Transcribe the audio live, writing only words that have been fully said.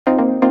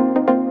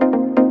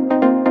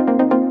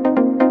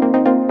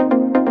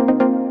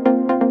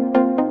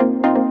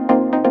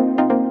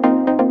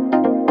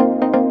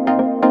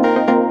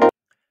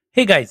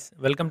Hey guys,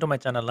 welcome to my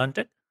channel Learn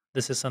Tech.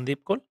 This is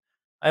Sandeep Kol.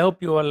 I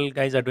hope you all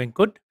guys are doing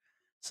good.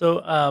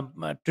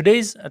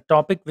 Today's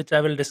topic, which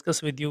I will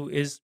discuss with you,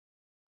 is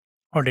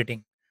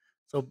auditing.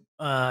 From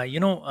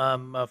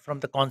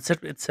the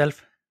concept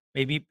itself,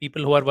 maybe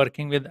people who are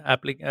working with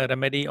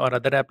Remedy or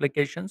other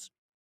applications,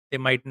 they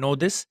might know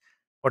this.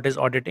 What is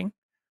auditing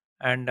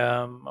and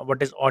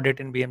what is audit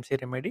in BMC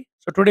Remedy?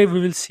 So today we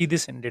will see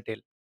this in detail.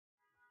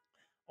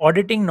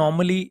 Auditing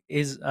normally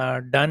is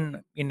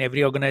done in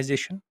every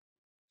organization.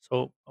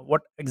 So,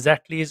 what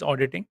exactly is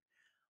auditing?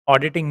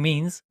 Auditing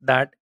means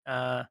that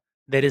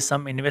there is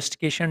some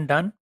investigation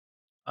done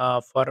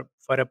for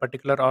a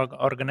particular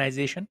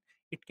organization.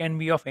 It can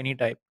be of any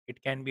type.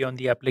 It can be on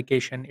the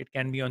application. It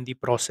can be on the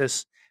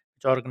process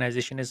which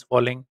organization is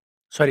following.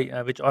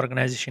 Which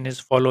organization is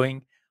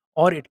following,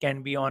 or it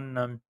can be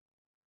on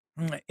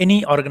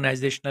any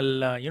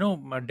organizational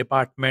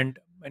department,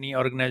 any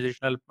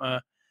organizational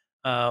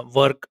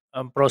work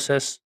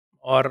process,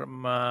 or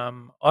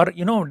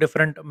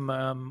different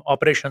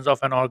operations of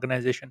an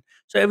organization.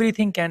 So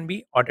everything can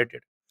be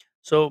audited.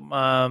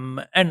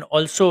 And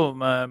also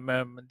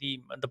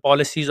the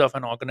policies of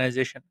an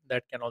organization,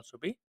 that can also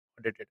be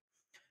audited.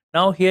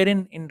 Now here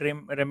in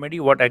Remedy,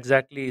 what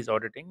exactly is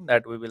auditing,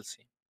 that we will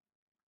see.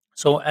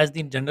 So as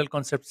the general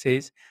concept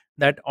says,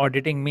 that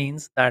auditing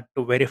means that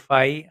to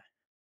verify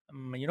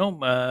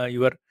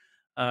your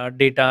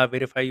data,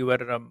 verify your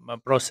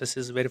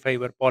processes, verify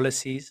your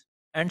policies,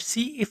 and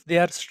see if they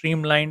are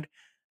streamlined,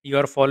 you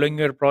are following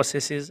your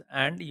processes,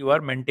 and you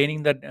are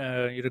maintaining the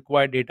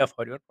required data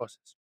for your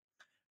process.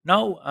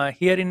 Now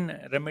here in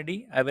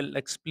Remedy, I will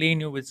explain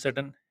you with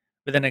an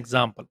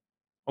example.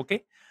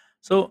 Okay.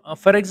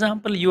 For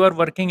example, you are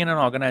working in an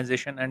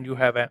organization and you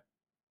have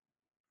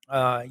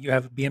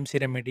BMC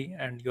Remedy,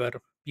 and your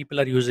people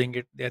are using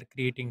it. They are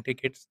creating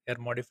tickets. They are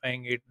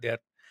modifying it. They are,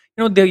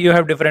 you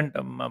have different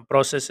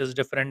processes,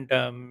 different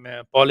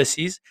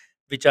policies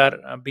which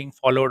are being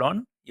followed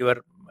on your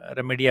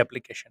Remedy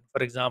application.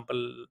 For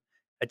example,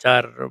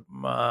 HR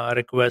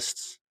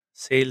requests,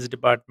 sales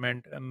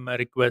department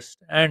requests,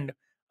 and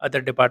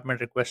other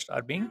department requests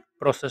are being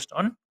processed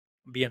on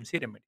BMC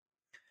Remedy.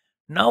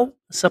 Now,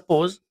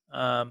 suppose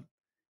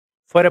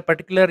for a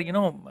particular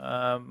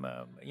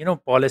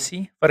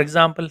policy, for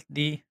example,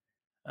 the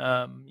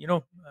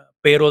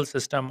payroll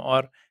system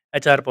or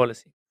HR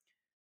policy.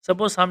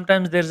 Suppose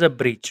sometimes there's a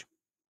breach.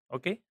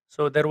 Okay,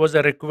 so there was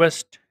a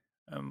request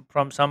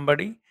from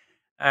somebody,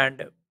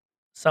 and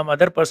some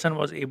other person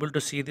was able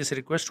to see this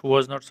request who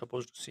was not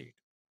supposed to see it.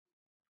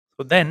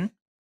 So then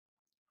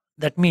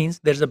that means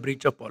there's a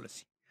breach of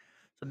policy.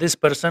 So this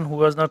person who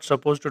was not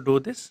supposed to do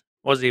this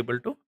was able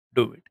to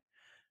do it.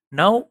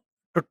 Now,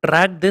 to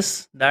track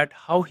this, that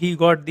how he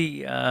got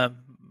the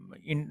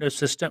in the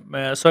system,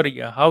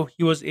 how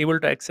he was able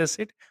to access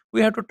it,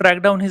 we have to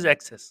track down his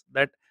access.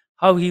 That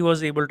how he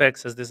was able to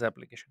access this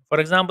application. For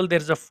example, there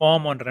is a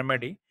form on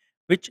Remedy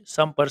which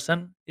some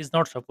person is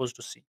not supposed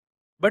to see,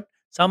 but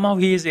somehow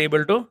he is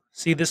able to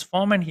see this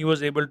form, and he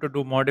was able to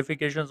do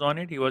modifications on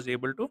it. He was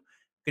able to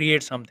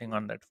create something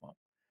on that form.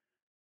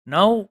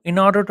 Now, in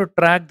order to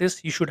track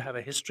this, you should have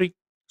a history.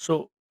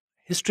 So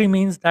history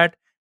means that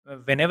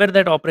whenever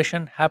that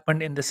operation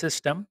happened in the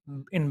system,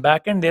 in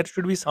backend there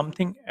should be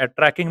something, a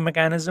tracking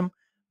mechanism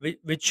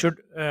which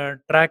should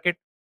track it.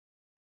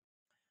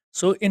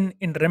 So in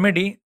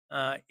Remedy,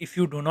 if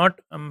you do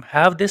not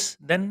have this,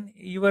 then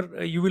you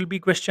will be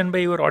questioned by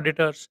your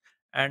auditors,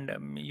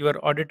 and your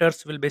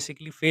auditors will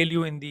basically fail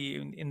you in the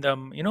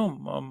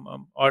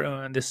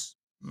or this.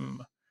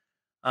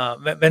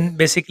 When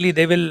basically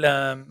they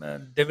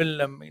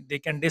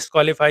can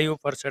disqualify you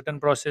for certain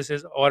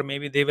processes, or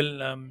maybe they will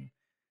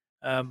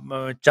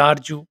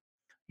charge you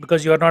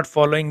because you are not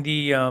following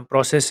the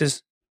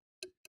processes.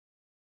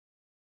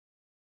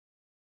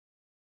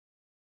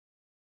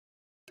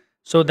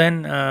 So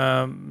then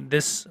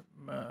this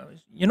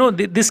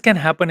this can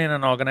happen in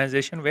an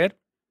organization where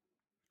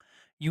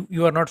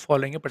you are not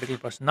following a particular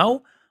person.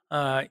 Now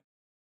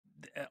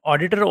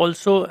auditor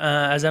also,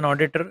 as an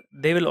auditor,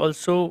 they will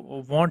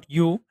also want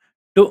you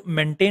to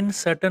maintain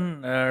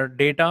certain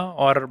data,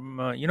 or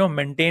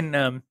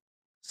maintain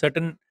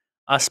certain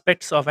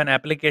aspects of an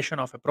application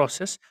of a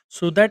process,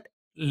 so that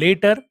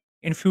later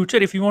in future,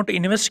 if you want to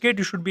investigate,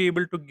 you should be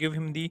able to give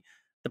him the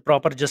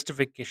proper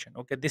justification.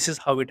 Okay, this is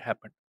how it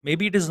happened.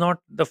 Maybe it is not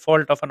the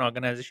fault of an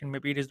organization,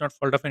 maybe it is not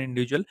fault of an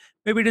individual,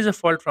 maybe it is a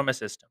fault from a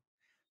system.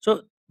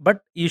 So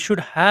but you should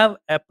have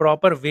a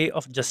proper way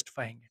of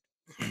justifying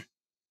it.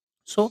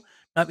 So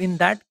now in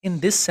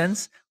this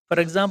sense, for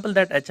example,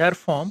 that HR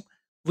form,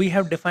 we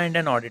have defined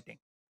an auditing.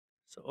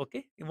 So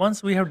okay,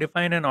 once we have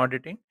defined an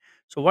auditing,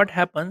 so what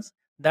happens,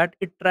 that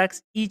it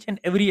tracks each and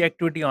every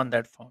activity on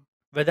that form.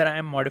 Whether I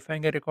am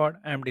modifying a record,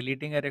 I am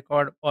deleting a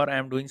record, or I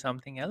am doing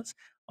something else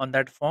on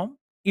that form,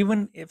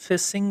 even if a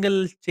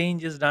single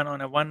change is done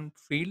on a one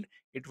field,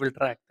 it will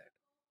track that.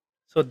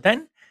 So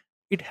then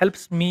it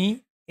helps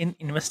me in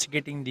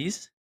investigating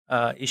these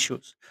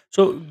issues.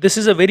 So this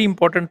is a very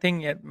important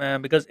thing,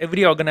 because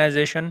every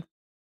organization,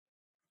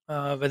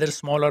 whether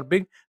small or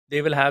big,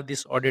 they will have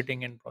this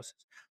auditing in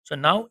process. So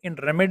now in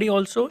Remedy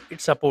also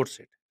it supports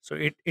it, so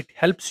it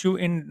helps you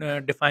in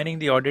defining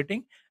the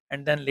auditing,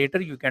 and then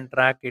later you can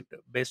track it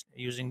based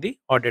using the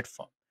audit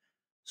form.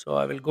 So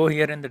I will go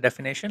here in the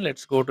definition.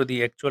 Let's go to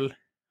the actual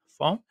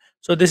form.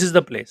 So this is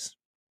the place.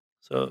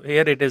 So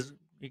here it is.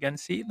 You can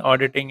see the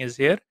auditing is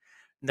here.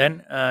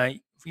 Then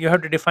you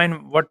have to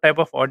define what type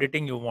of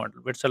auditing you want.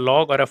 If it's a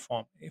log or a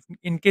form. If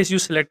in case you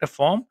select a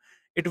form,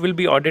 it will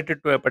be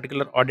audited to a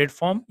particular audit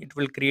form. It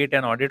will create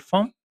an audit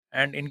form.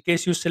 And in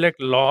case you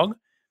select log,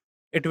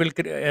 it will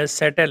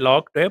set a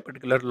log to a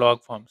particular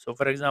log form. So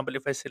for example,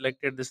 if I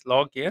selected this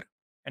log here,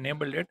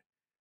 enabled it,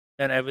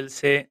 then I will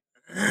say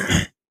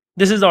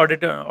this is the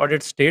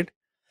audit state.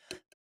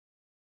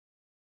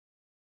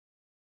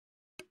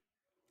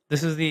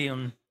 This is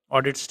the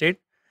audit state,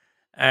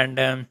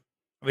 and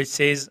which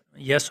says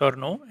yes or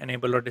no,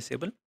 enable or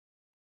disable.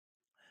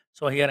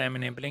 So here I am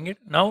enabling it.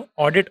 Now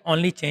audit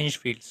only change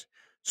fields.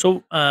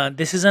 So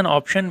this is an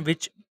option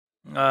which,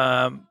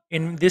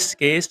 in this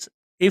case,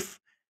 if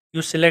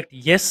you select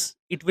yes,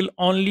 it will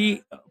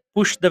only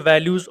push the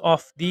values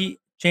of the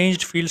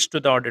changed fields to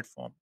the audit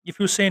form. If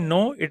you say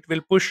no, it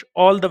will push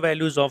all the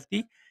values of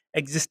the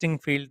existing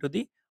field to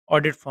the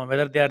audit form,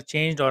 whether they are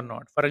changed or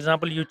not. For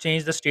example, you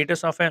change the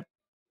status of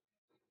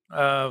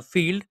a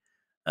field,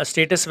 a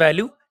status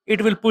value,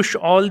 it will push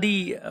all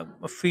the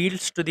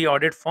fields to the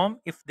audit form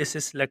if this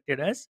is selected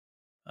as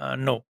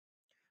no.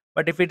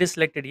 But if it is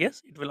selected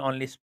yes, it will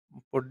only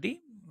put the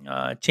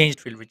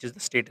changed field, which is the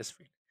status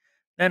field.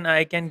 Then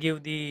I can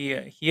give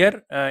the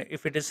here,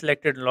 if it is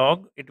selected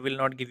log, it will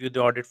not give you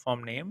the audit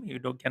form name. You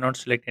cannot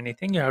select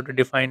anything. You have to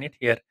define it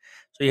here.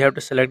 So you have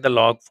to select the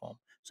log form.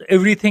 So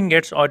everything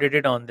gets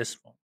audited on this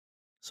form.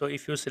 So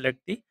if you select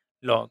the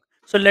log,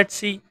 so let's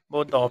see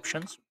both the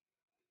options.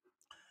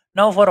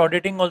 Now for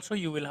auditing also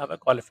you will have a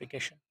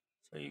qualification.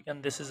 So you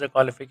can, this is a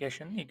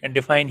qualification. You can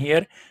define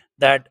here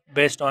that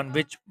based on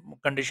which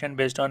condition,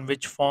 based on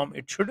which form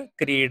it should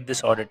create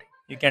this auditing.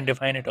 You can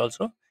define it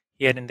also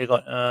here in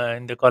the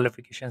in the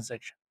qualification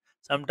section.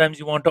 Sometimes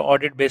you want to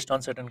audit based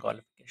on certain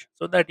qualifications,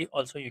 so that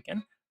also you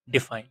can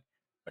define.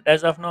 But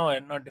as of now, I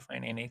will not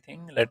define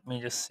anything. Let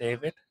me just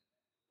save it.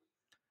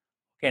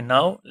 Okay,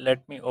 now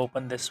let me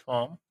open this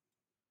form.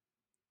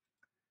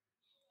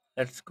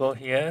 Let's go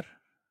here.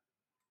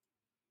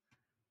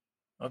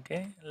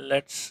 Okay,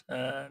 let's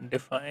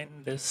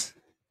define this.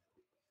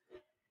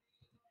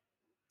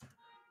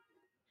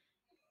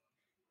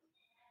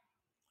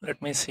 Let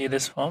me see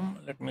this form.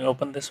 Let me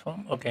open this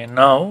form. Okay,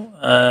 now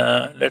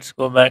let's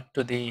go back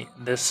to the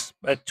this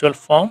actual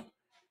form,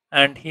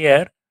 and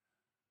here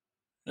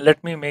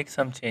let me make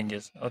some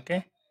changes.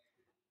 Okay,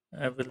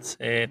 I will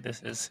say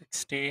this is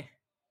 60.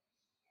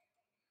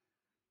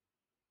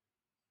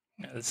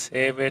 I'll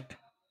save it,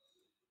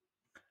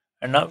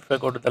 and now if I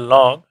go to the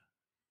log,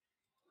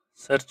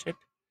 search it,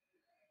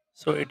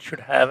 so it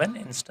should have an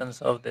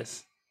instance of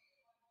this.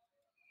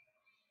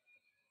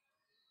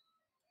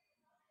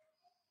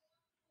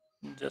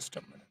 Just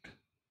a minute.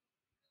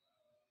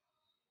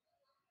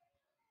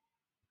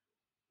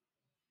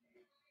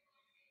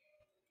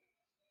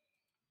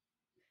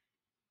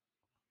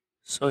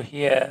 So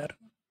here,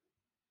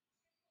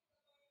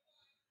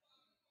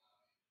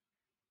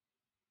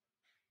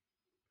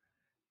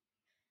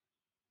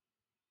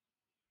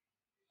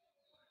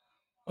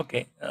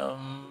 okay,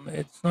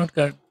 it's not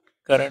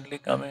currently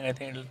coming. I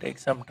think it will take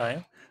some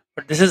time,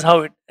 but this is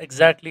how it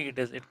exactly it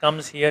is. It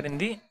comes here in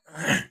the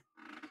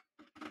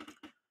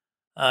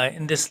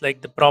in this,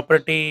 like the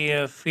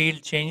property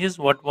field changes.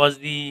 What was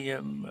the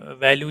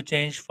value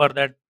change for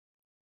that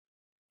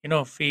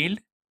field?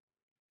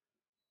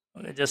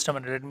 Okay, just a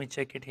minute. Let me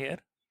check it here.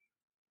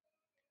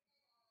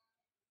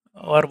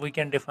 Or we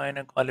can define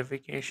a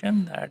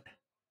qualification that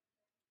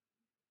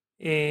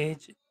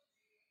age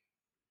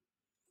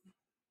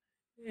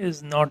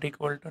is not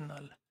equal to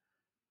null.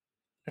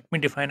 Let me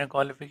define a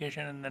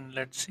qualification and then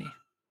let's see.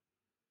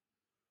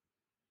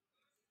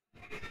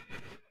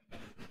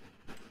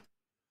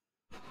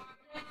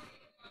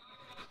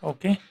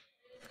 Okay.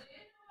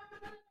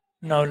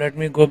 Now let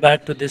me go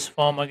back to this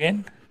form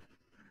again.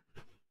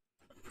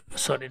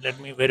 Sorry,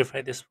 let me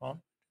verify this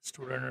form.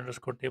 Student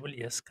underscore table.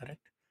 Yes, correct.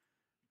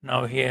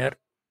 Now here,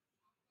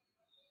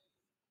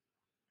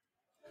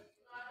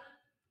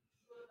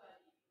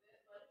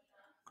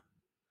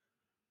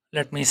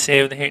 let me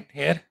save the hit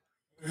here.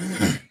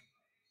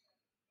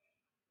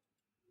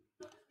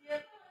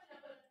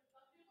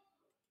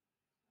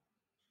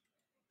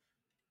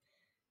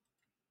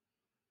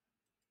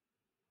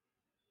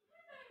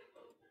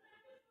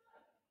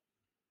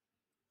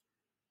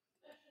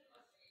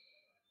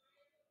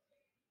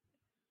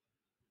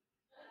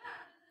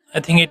 I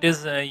think it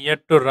is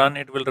yet to run.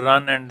 It will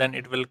run and then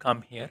it will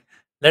come here.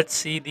 Let's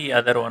see the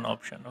other one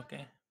option,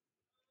 okay?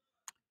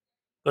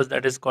 Because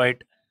that is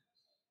quite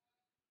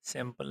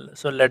simple.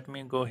 So let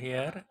me go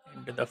here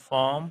into the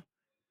form.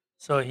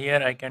 So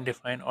here I can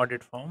define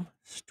audit form,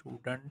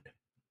 student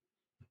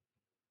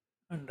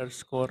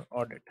underscore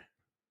audit.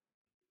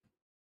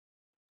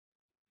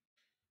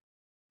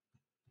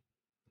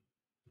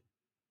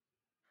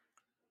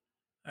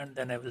 and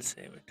then I will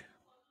save it.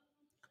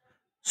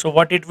 So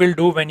what it will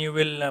do when you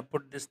will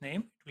put this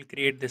name, it will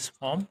create this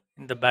form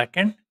in the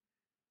backend.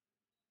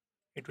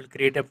 It will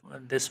create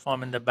this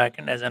form in the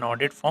backend as an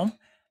audit form.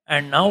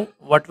 And now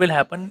what will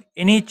happen?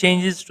 Any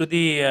changes to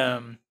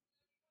the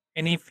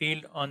any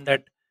field on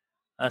that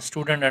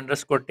student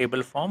underscore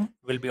table form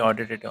will be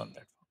audited on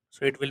that form.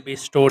 So it will be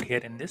stored here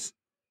in this.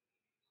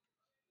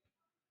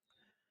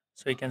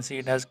 So you can see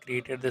it has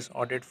created this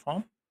audit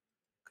form.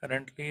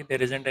 Currently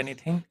there isn't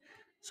anything.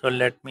 So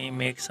let me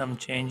make some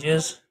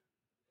changes.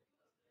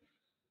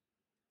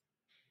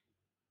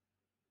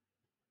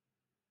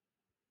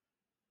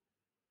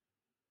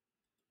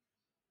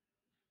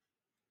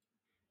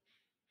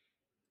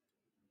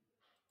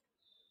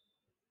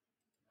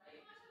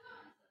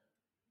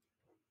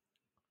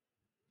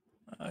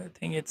 I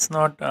think it's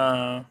not.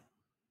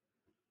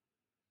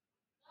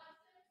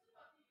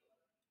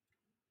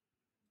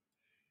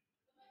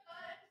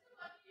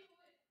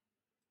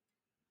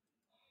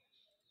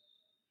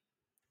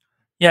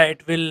 Yeah,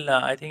 it will.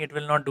 I think it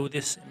will not do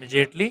this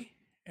immediately.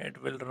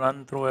 It will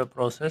run through a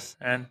process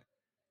and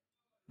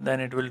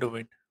then it will do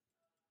it.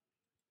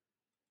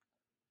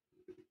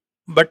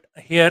 But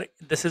here,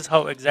 this is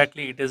how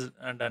exactly it is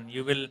done.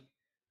 You will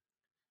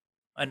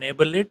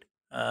enable it,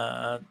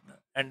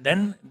 and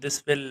then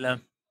this will.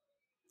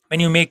 When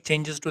you make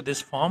changes to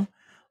this form,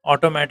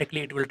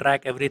 automatically it will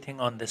track everything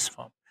on this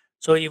form.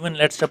 So even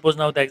let's suppose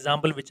now the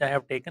example which I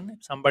have taken,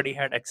 if somebody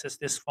had accessed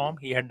this form,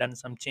 he had done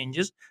some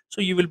changes, so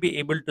you will be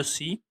able to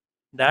see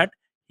that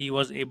he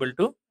was able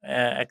to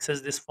access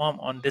this form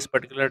on this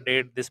particular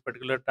date, this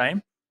particular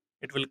time.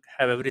 It will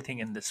have everything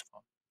in this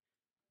form.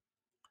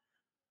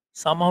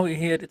 Somehow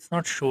here it's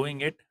not showing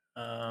it,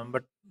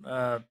 but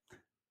uh,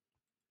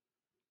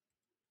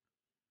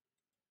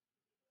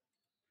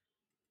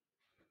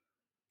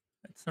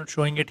 it's not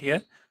showing it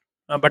here.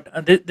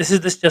 But this is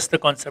just the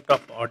concept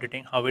of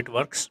auditing, how it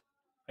works.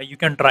 You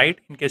can try it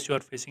in case you are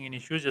facing any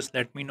issues. Just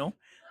let me know.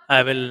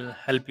 I will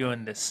help you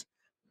in this.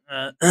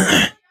 Uh,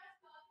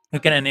 you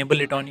can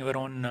enable it on your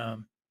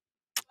own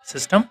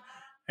system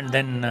and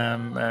then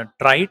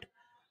try it.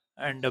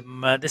 And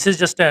this is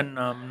just an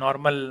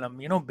normal,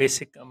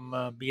 basic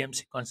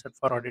BMC concept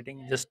for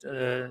auditing. Just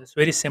it's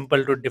very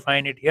simple to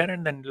define it here,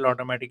 and then it'll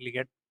automatically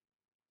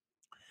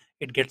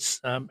it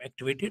gets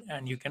activated,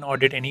 and you can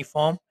audit any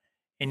form,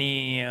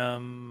 any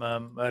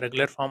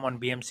regular form on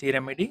BMC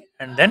Remedy,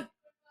 and then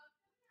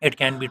it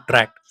can be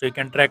tracked. So you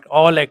can track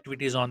all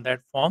activities on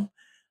that form.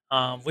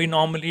 We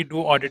normally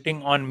do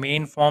auditing on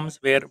main forms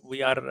where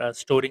we are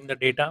storing the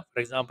data. For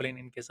example,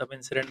 in case of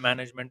incident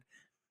management,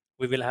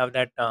 we will have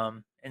that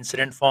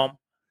incident form.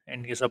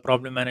 In case of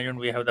problem management,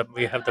 we have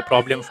the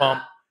problem form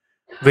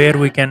where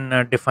we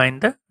can define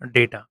the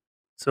data.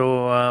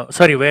 So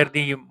sorry, where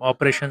the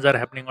operations are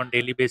happening on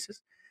daily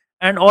basis,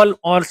 and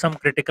all some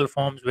critical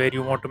forms where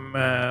you want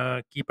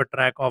to keep a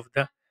track of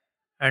the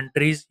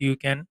entries. You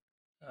can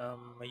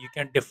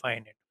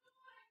define it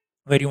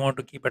where you want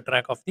to keep a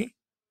track of the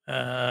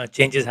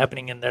changes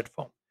happening in that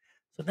form.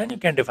 So then you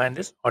can define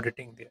this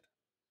auditing there.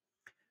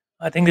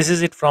 I think this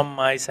is it from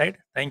my side.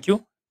 Thank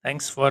you.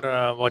 Thanks for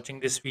watching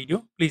this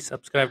video. Please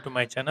subscribe to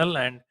my channel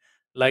and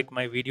like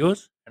my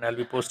videos, and I'll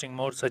be posting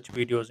more such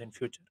videos in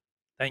future.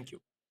 Thank you.